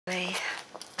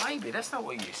Maybe, that's not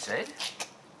what you said.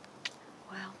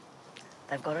 Well,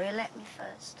 they've got to elect me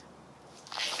first.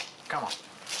 Come on.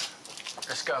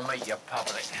 Let's go and meet your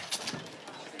public.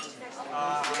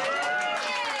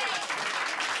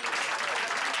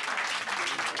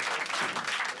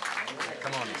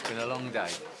 Come on, it's been a long day.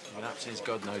 I've been up since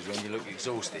God knows when. You look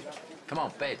exhausted. Come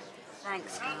on, bed.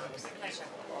 Thanks, Carlos.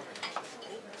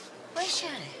 Where's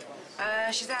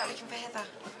Shirley? She's out looking for Heather.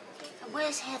 And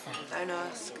where's Heather? Don't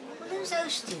ask. Well, who's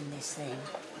hosting this thing?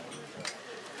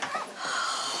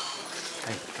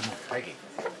 Hey, come on, Peggy.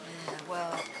 Yeah,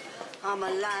 well, I'm a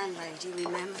landlady,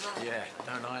 remember? Yeah,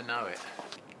 don't I know it.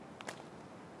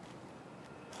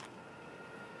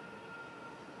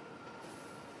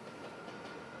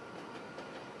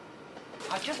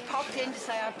 I've just popped in to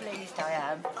say how pleased I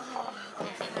am. Oh,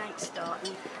 thanks,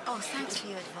 darling. Oh, thanks for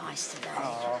your advice today.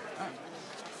 Oh,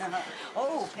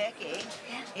 oh, Peggy,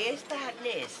 here's that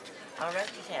list. I wrote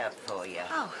it out for you.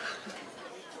 Oh.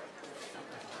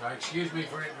 So, excuse me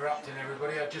for interrupting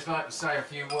everybody. I'd just like to say a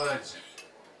few words.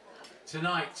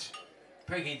 Tonight,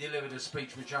 Peggy delivered a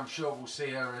speech which I'm sure will see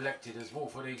her elected as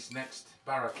Walford East's next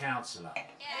borough councillor.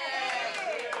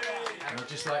 And I'd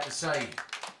just like to say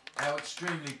how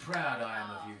extremely proud I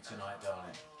am of you tonight,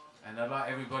 darling. And I'd like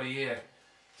everybody here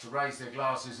to raise their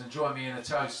glasses and join me in a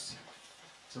toast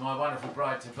to my wonderful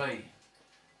bride-to-be,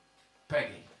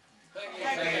 Peggy.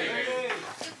 Peggy?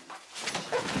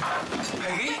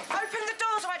 Open the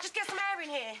door so I just get some air in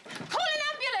here.